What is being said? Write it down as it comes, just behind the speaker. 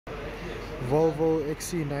Volvo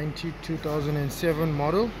Xc90 2007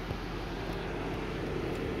 model.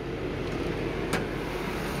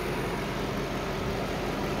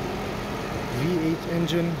 V8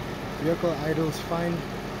 engine, vehicle idles fine,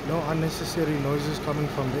 no unnecessary noises coming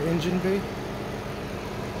from the engine bay.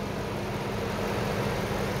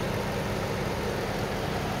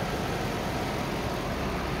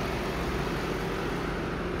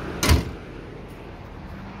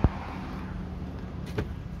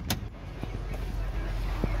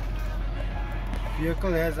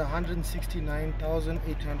 Vehicle has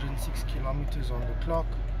 169,806 kilometers on the clock.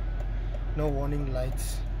 No warning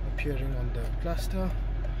lights appearing on the cluster.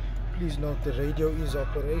 Please note the radio is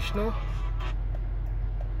operational.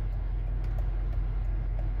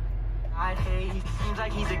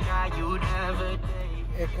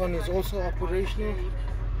 Aircon is also operational.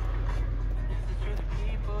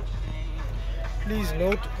 Please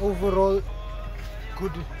note overall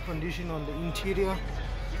good condition on the interior.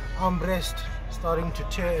 Armrest starting to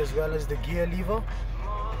tear as well as the gear lever.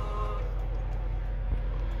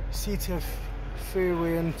 Seats have fair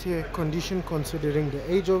wear and tear condition considering the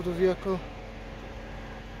age of the vehicle.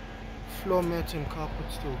 Floor mats and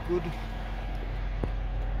carpet still good.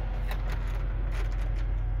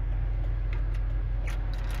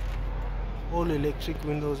 All electric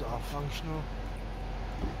windows are functional.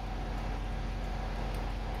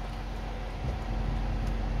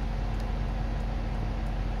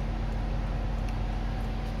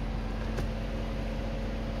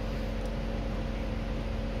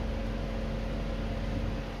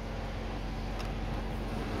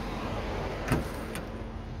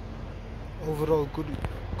 Overall good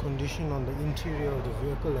condition on the interior of the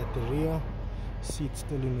vehicle. At the rear, seats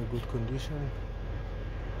still in a good condition.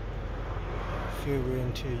 Fair wear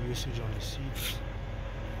and tear usage on the seats.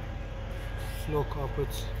 Floor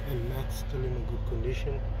carpets and mats still in a good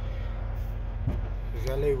condition.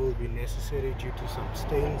 Valet will be necessary due to some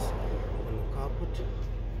stains on the carpet.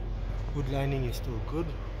 Wood lining is still good.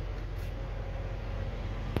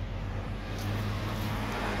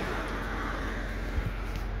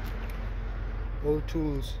 All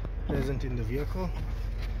tools present in the vehicle.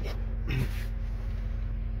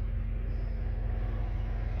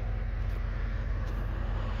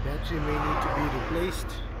 Battery may need to be replaced.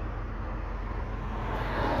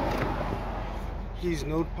 Please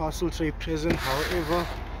note parcel tray present, however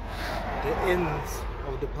the ends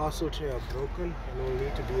of the parcel tray are broken and will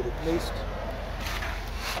need to be replaced.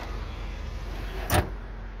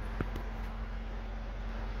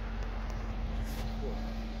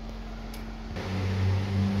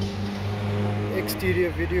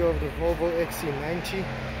 Exterior video of the Volvo Xc90.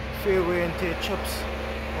 Fair wear and tear chips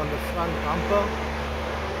on the front bumper.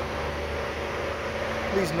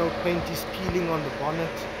 Please note paint is peeling on the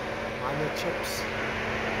bonnet, minor chips.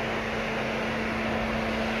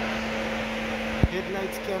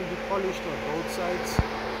 Headlights can be polished on both sides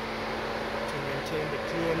to maintain the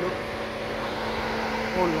clear look.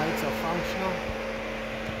 All lights are functional.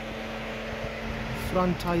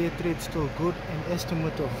 Front tire tread still good, an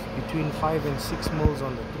estimate of between 5 and 6 mils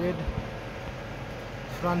on the tread.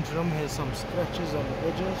 Front rim has some scratches on the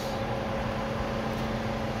edges.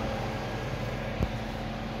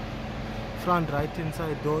 Front right hand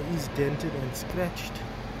side door is dented and scratched.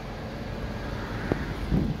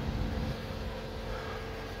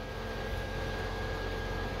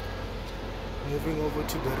 Moving over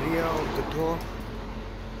to the rear of the door,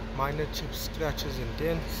 minor chips, scratches and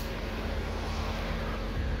dents.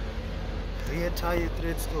 Rear tire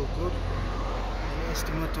tread still good, an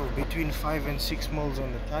estimate of between 5 and 6 mils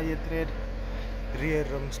on the tire tread. Rear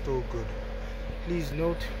rim still good. Please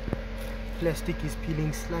note plastic is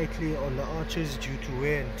peeling slightly on the arches due to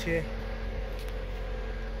wear and tear.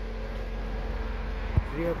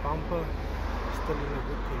 Rear bumper still in a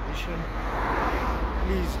good condition.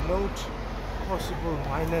 Please note possible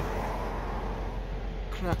minor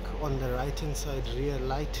crack on the right hand side rear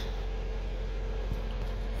light,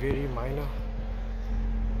 very minor.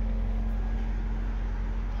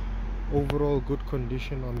 Overall good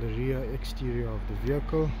condition on the rear exterior of the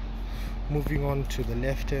vehicle. Moving on to the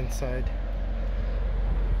left hand side,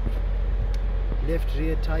 left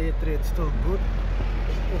rear tire tread still good,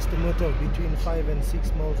 estimate of between 5 and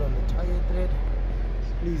 6 mils on the tire tread.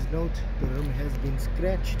 Please note the rim has been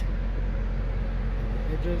scratched on the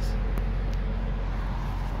edges.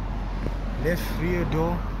 Left rear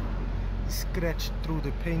door is scratched through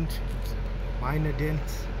the paint, minor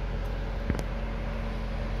dents.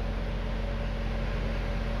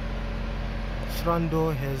 Front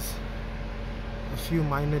door has a few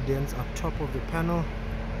minor dents up top of the panel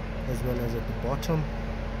as well as at the bottom.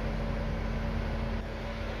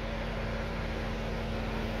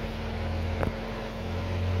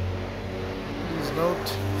 note,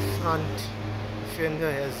 front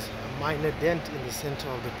fender has a minor dent in the center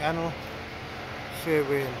of the panel, fair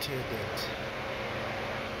wear and tear dent.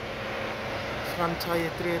 Front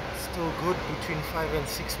tire tread still good, between 5 and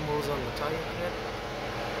 6 mils on the tire tread.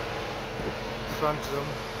 Front rim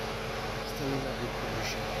still in a good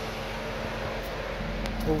condition.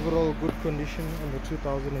 Overall good condition on the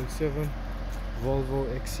 2007 Volvo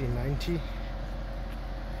Xc90.